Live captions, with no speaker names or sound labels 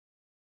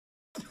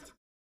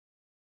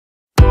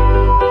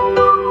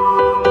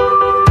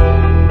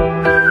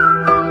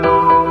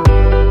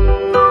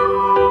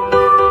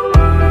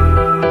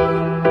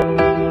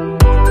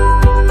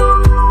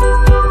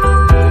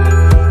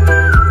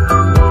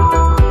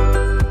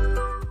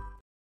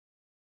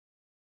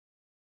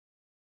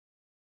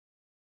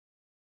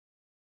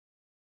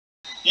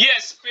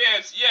Yes,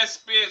 Paves.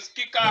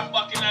 Kick off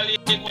back in the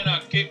league, you know.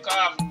 Kick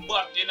off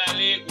back in the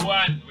League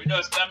One. We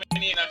just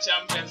dominate in the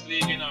Champions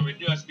League, you know. We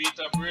just beat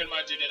up Real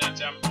Madrid in the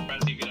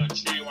Champions League, you know.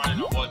 3-1,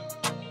 you know. But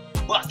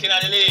back in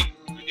the league,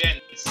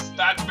 again,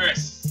 start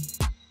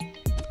first.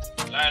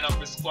 Line up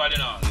the squad, you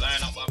know.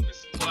 Line up the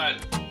squad.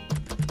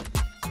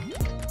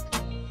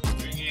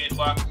 Bring it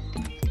back.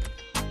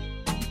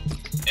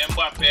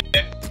 Mbappe.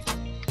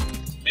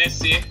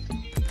 Messi.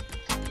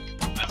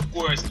 Of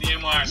course,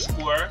 Neymar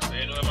score, so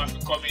you know we have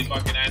to come in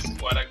back in the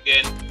squad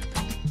again.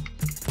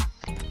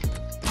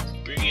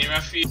 Bring in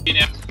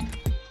Rafinha.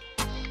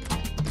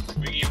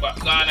 Bring him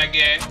back down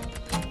again.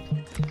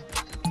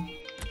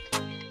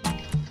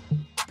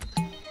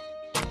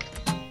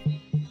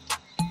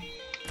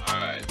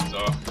 Alright,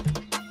 so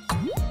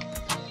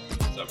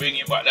bring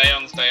him back the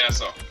youngster here,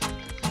 so.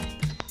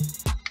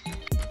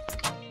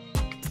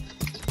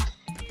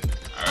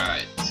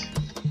 Alright.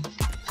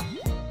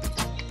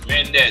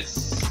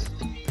 Mendes.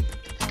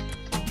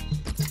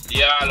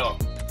 Diallo,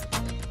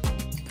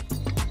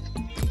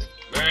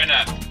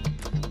 Bernard,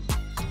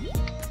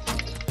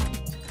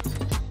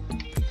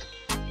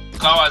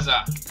 Kawaza,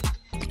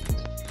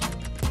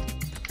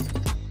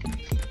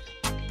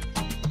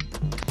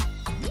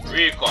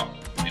 Rico,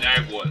 in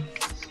our goal.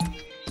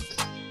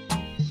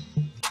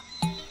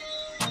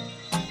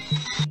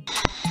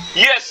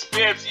 Yes,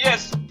 Paves,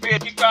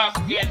 kick off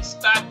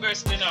against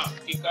Stadburst, you know.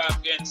 Kick off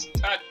against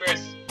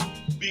Stadburst.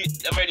 Beat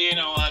them already, you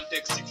know, and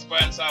take 6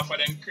 points off of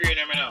them, crane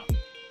them, you know.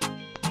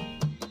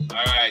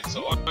 Alright,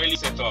 so early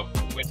set up.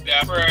 With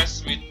their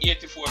first with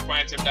 84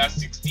 points, if that's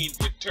 16th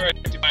with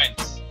 30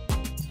 points.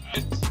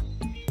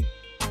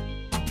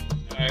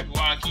 Alright, we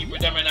want to keep the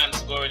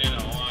dominance going, you know.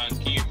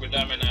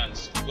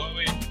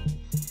 Going.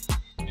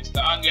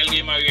 Mr. Angel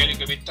game are really a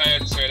little bit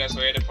tired, sir. That's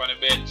why he's on the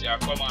bench. Yeah,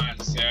 come on,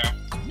 sir.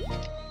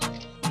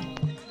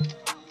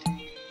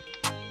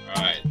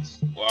 Alright,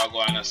 go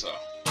on, sir.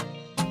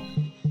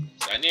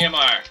 So,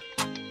 Neymar.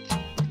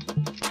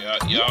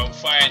 You're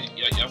fine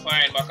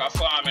back at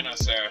farm, you know,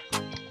 sir.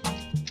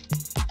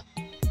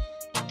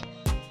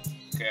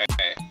 Okay.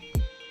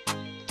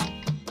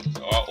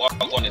 So what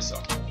go on this,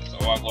 sir?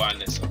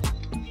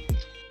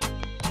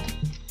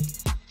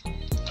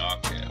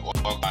 Okay, what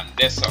go on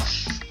this, sir?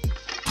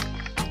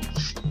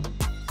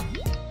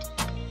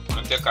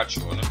 No take a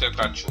chew.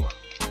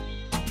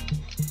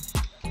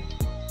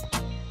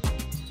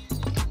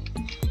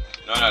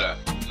 None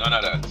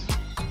of that.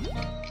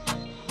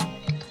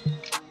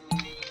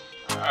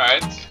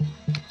 Alright.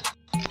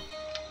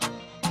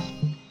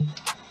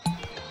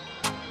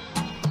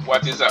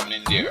 What is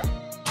happening there?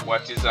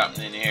 What is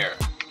happening here?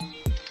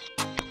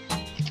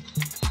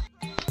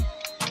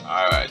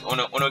 Alright,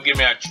 uno give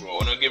me a throw.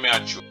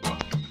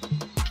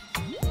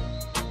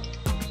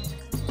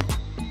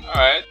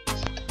 Alright.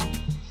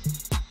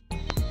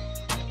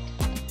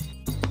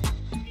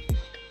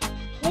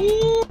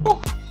 Woo!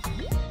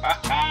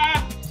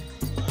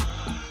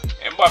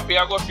 Mbappe I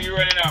go for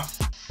running now.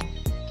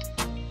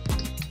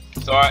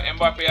 So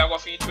Mbappe I go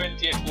for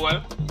 28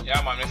 goal.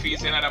 Yeah man, I feel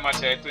say another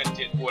match at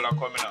 28 goal are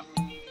coming up.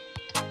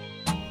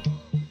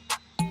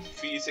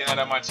 Feel say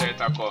another match at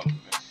come.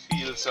 I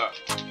feel so.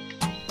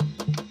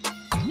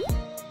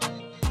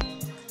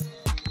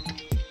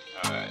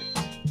 Alright.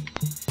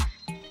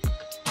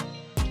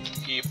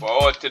 Keep her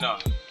out, you know.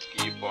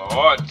 Keep her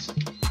out.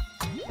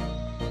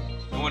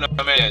 Nuno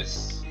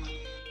Mendes.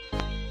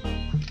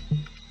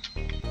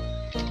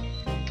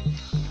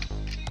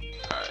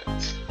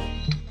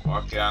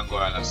 Okay, I'm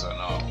going so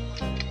now.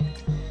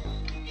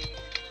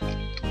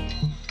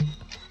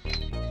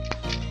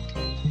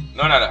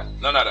 None of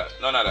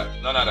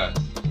that.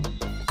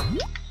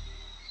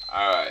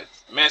 Alright,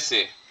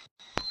 Messi.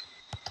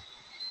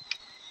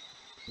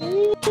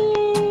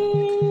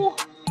 Ooh.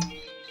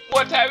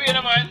 What are we in,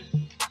 man?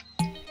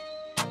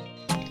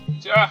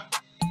 Sure.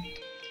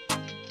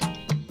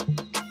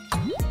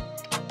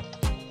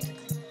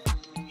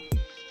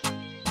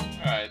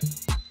 Alright.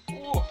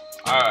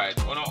 Alright,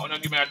 wanna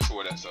give me a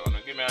throw there, so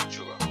give me a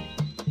throw.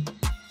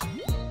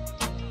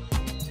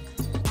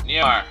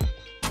 Neymar.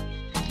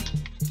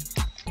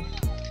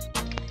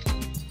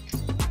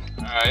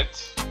 Alright.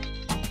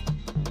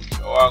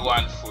 So I go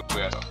on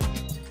footwear.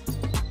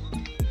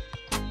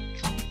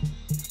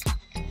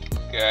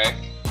 Okay.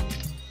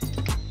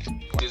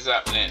 What is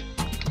happening?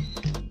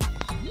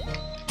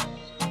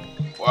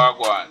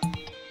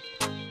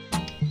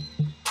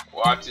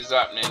 What is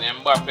happening?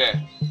 Mbappe.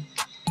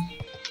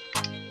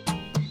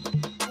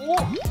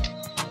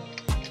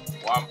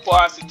 One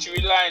pass,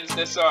 3 lines,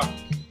 that's up.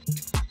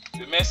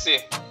 To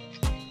Messi.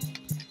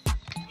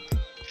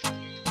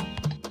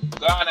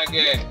 Gone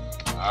again.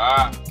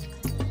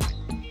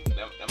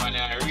 The man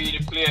really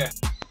play.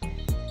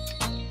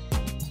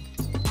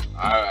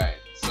 Alright,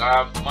 so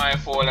I'm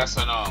mindful of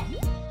so now.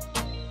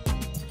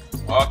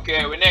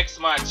 Okay, we next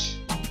match.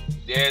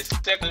 The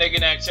second leg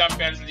in the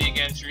Champions League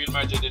against Real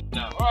Madrid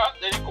now. Alright,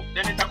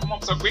 then it come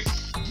up so quick.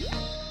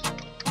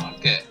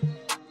 Okay.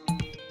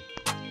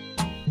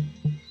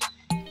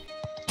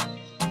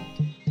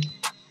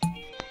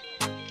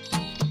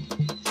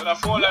 So a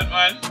foul that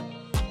man.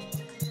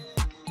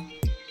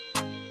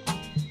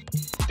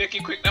 Take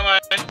it quick now man.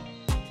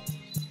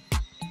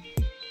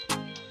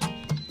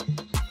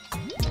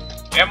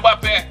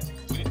 Mbappe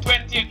with the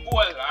 28th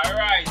goal.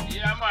 Alright,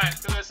 yeah man.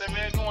 So let's say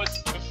I know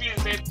the feel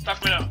say it's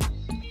tough now.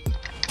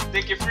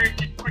 Take a free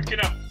kick quick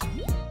enough.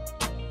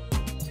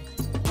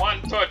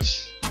 One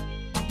touch.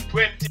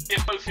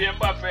 28th goal for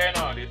Mbappe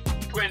now. The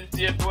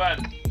 20th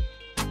one.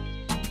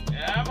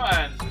 Yeah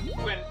man.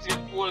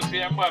 20th goal for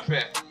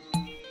Mbappe.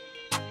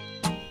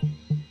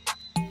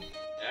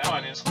 Yeah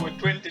man, he scored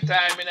 20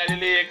 times in the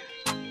league.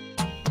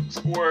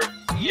 Scored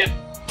 8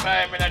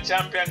 times in the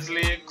Champions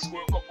League.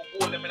 Scored a couple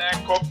goals in the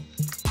cup.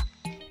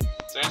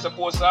 So you're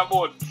supposed to have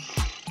about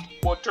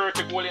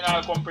 30 goals in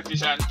all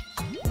competition.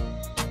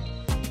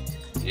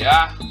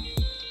 Yeah.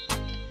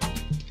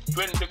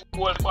 20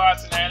 goals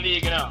pass in the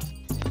league now.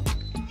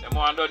 So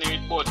I'm done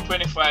with about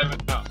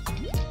 25 now.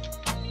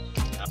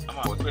 Yeah, I'm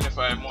about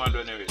 25 more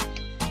done with it.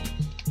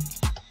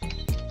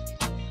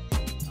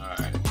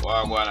 Alright, go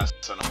on and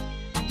son up.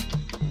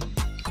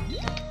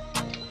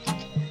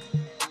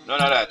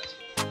 None of that.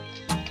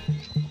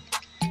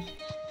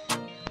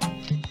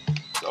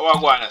 So what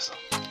go on son?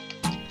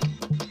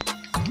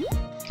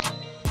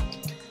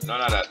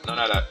 None of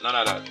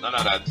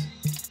that.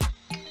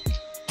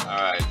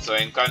 Alright, so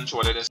in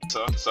control of this,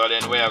 so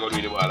then where I go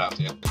do the ball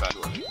after you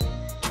control it?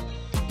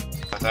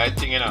 But I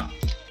think, you know,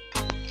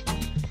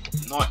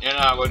 nothing you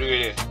know go do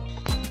with it.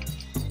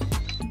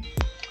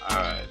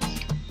 Alright.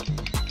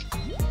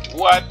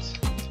 What?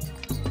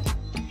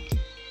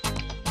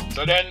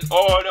 So then,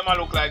 all them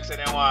look like say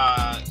they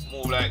want to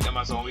move like them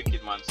as some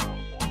wicked man. So,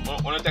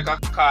 I want to take a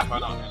card for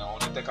nothing, you know. I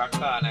want to take a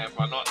card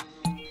for nothing.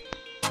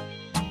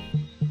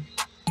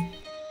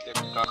 Take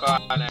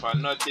for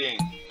nothing.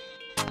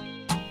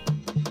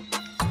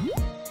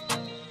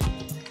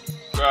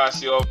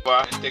 Cross you over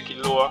and take it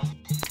lower.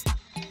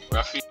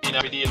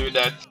 Rafinha, we deal with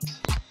that.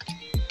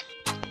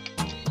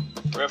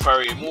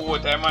 Referee, move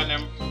out time and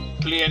them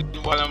playing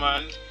ball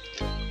man.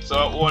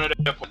 So one of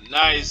them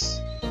nice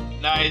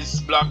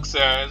block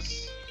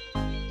sirs.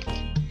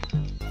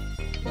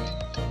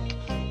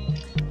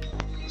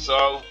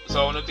 So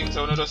one of the things I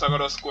want to just got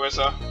to score,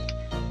 sir.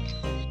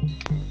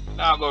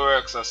 Now go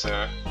work,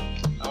 sir.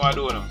 Now what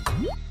do now?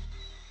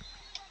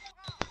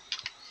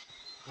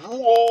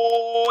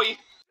 Whoa!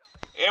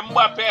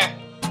 Mbappe!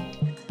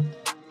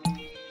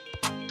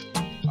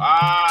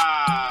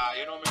 Ah,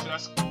 you know me should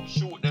have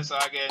shoot this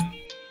again.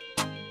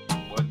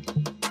 But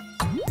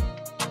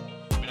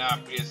I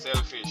not play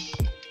selfish.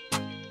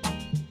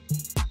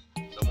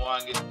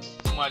 Someone get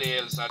somebody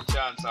else a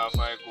chance of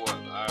a goal.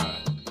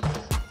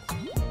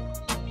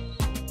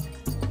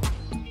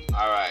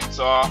 Alright,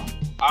 so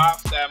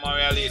half time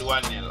I lead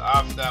 1-0.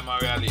 Half time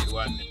I lead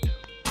 1-0.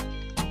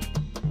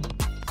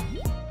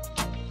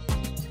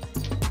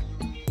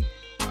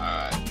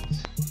 Alright.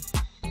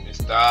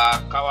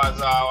 Mr.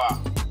 Kawazawa.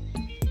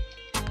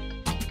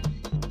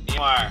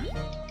 Neymar.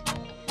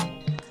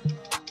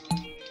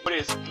 What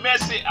is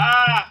Messi?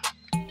 Ah!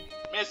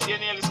 Messi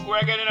nearly score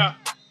again, you know.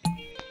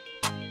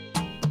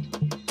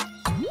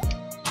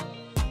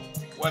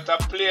 What a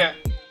play.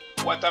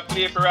 What a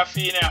play for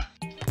Rafinha.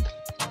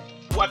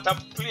 What a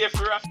play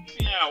for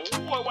Rafinha.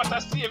 Whoa, what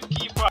a save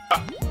keeper.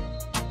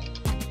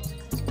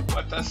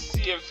 What a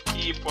save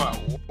keeper.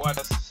 What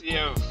a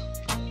save.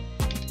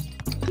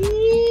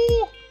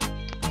 Ooh.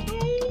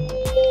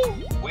 Ooh.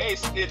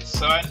 Wasted,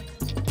 son.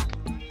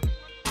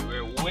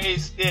 We're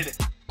wasted.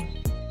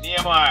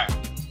 Neymar.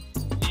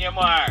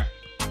 Neymar.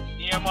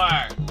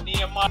 Neymar.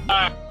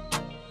 Neymar.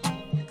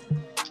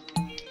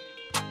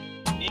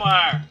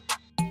 Neymar.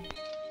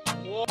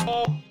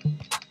 Whoa.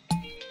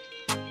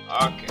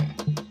 Okay.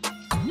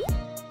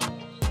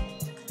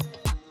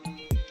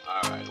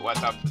 Alright, what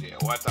a player.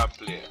 What a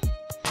player.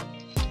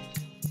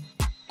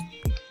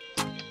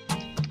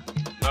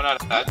 None of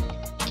that.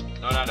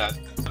 None of that.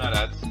 None of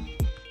that.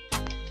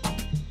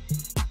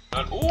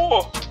 None.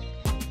 Oh!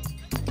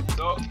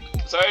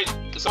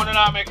 So when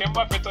I make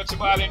Mbappe touch the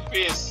ball in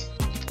pace.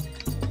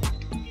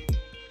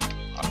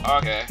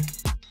 Okay.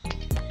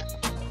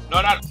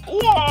 None of that.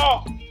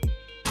 Whoa!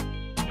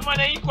 The man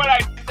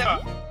equalize there.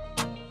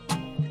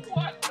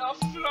 What the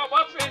flop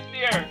happened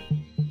there?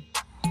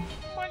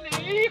 Man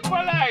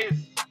equalize.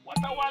 What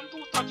a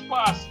 1-2 touch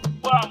pass.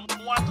 Bam,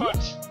 one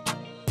touch.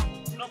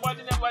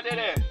 Nobody never did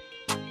it.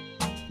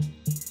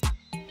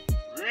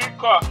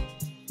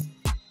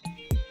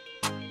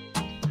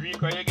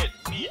 Rico, you get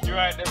beat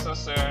right there,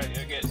 sir.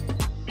 You get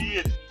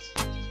beat.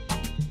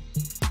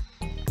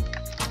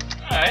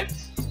 Alright.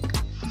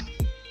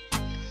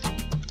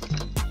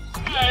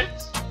 Alright.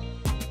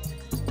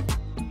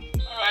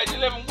 Alright,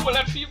 11 goal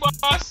left for you,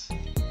 boss.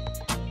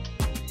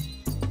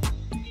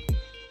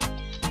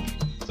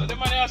 So the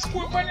man has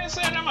score on the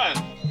side, man.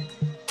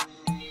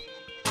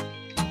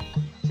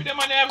 For the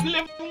man have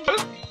 11 goal.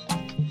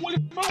 What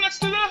the fuck next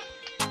to that?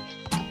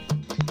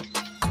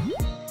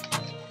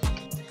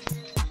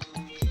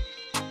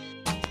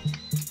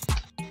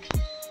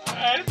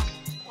 Alright.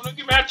 Wanna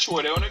give me a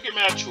chore there, wanna give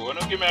me a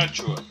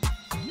chore.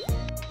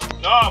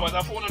 No, but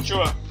I phone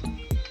sure.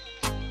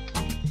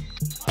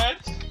 Right?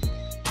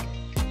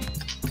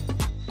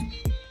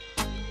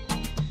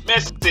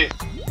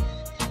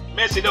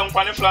 Messi down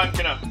on the flank,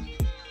 you know.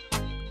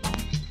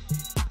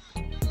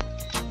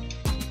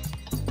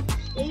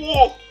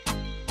 Whoa!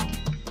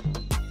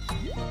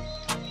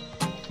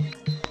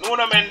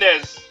 Nuno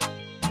Mendes,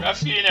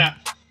 Rafinha.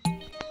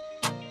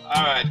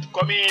 Alright,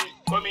 come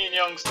in,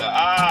 youngster.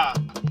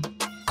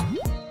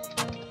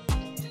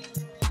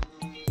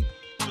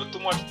 Do too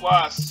much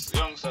pass,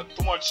 youngster.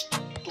 Too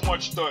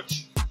much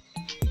touch.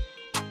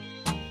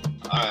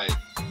 Alright.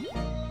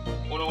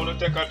 Wanna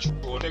take a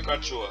throw.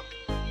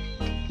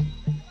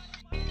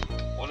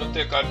 Wanna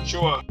take a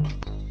throw.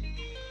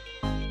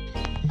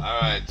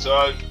 Alright,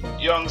 so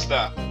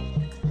youngster.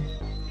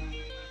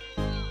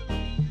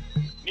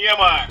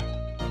 Neymar.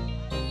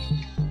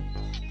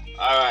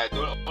 Alright,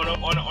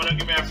 wanna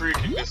give me a free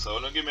kick this,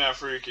 wanna give me a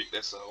free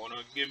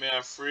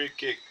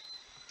kick.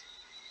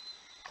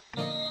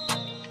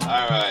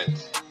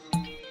 Alright.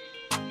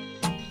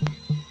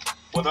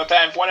 But the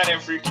time for one of them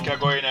free kick are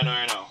going on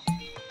now.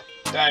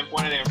 Time for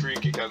one of them free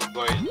kick are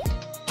going.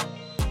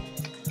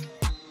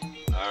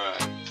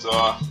 Alright,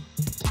 so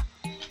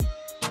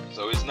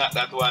it's not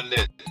that one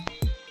dead.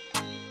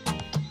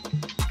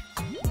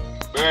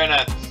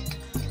 Bernat.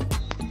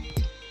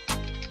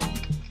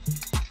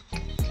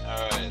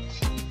 Alright.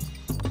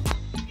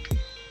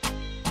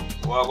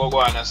 Go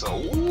on, sir.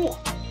 Ooh.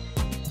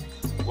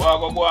 Go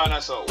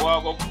on,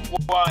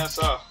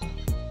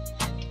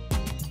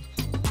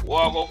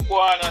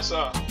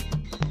 sir.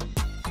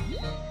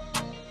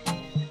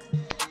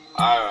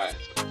 Alright.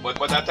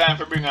 But that time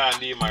for bring on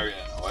Di Maria.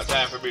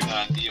 Time for bring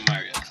on Di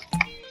Maria.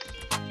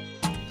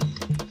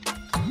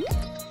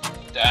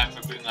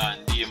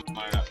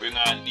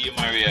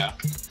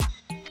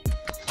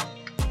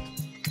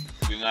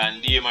 Bring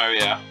on Di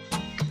Maria.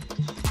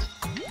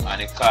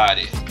 And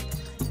Icardi.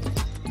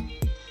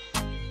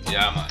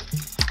 Yeah, man.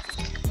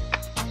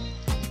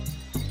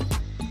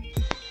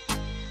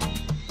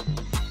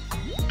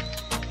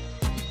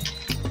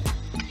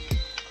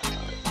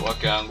 What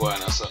can go on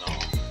now?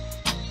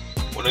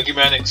 Wanna give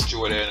me an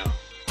extra there now?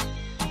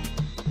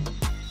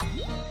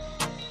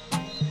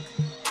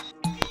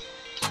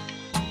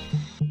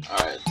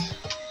 Alright.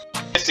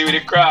 Let's see with the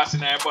cross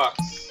in our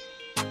box.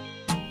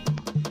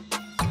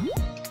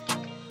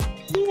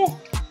 Woo.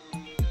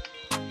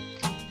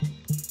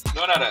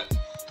 None of that.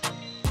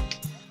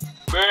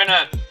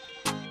 Bernard.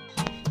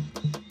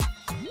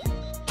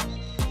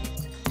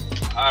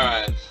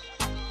 Alright.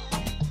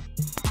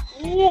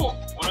 Ooh.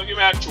 Wanna give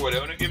me a throw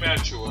there.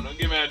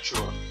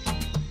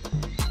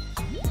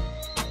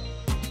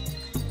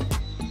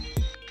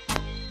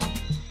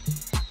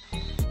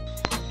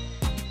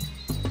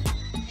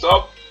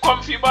 So,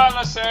 comfy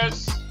ball,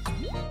 sirs.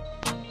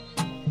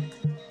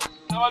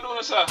 Now I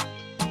do, sir.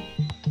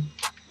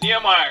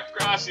 Neymar,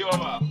 cross you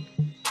over.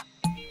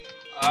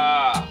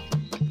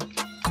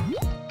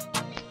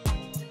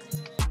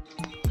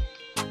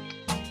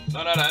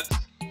 None of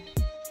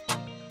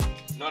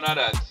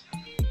that.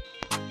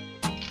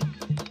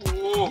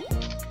 Ooh.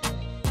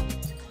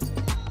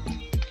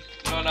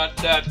 None of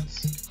that.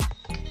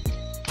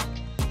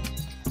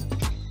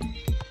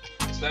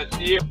 It's that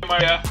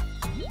Neymar.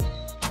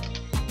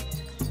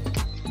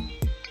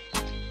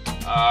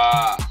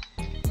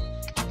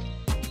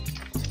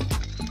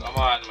 Come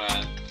on,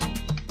 man.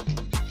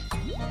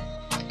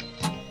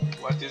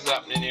 What is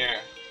happening here?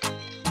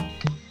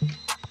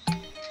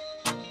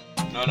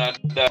 None of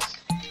that.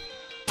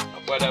 No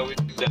bother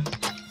with that.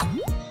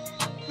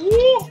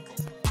 Woo!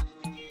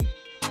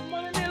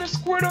 Man, nearly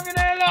scored on in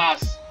the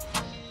last.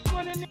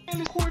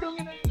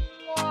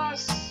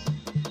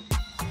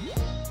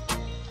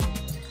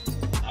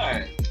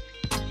 Alright.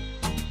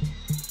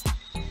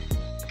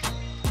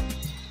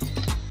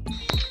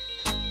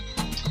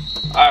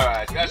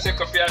 Alright, we are sick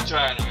of your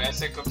try now. We are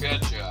sick of your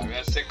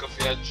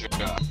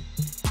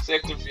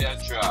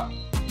draw.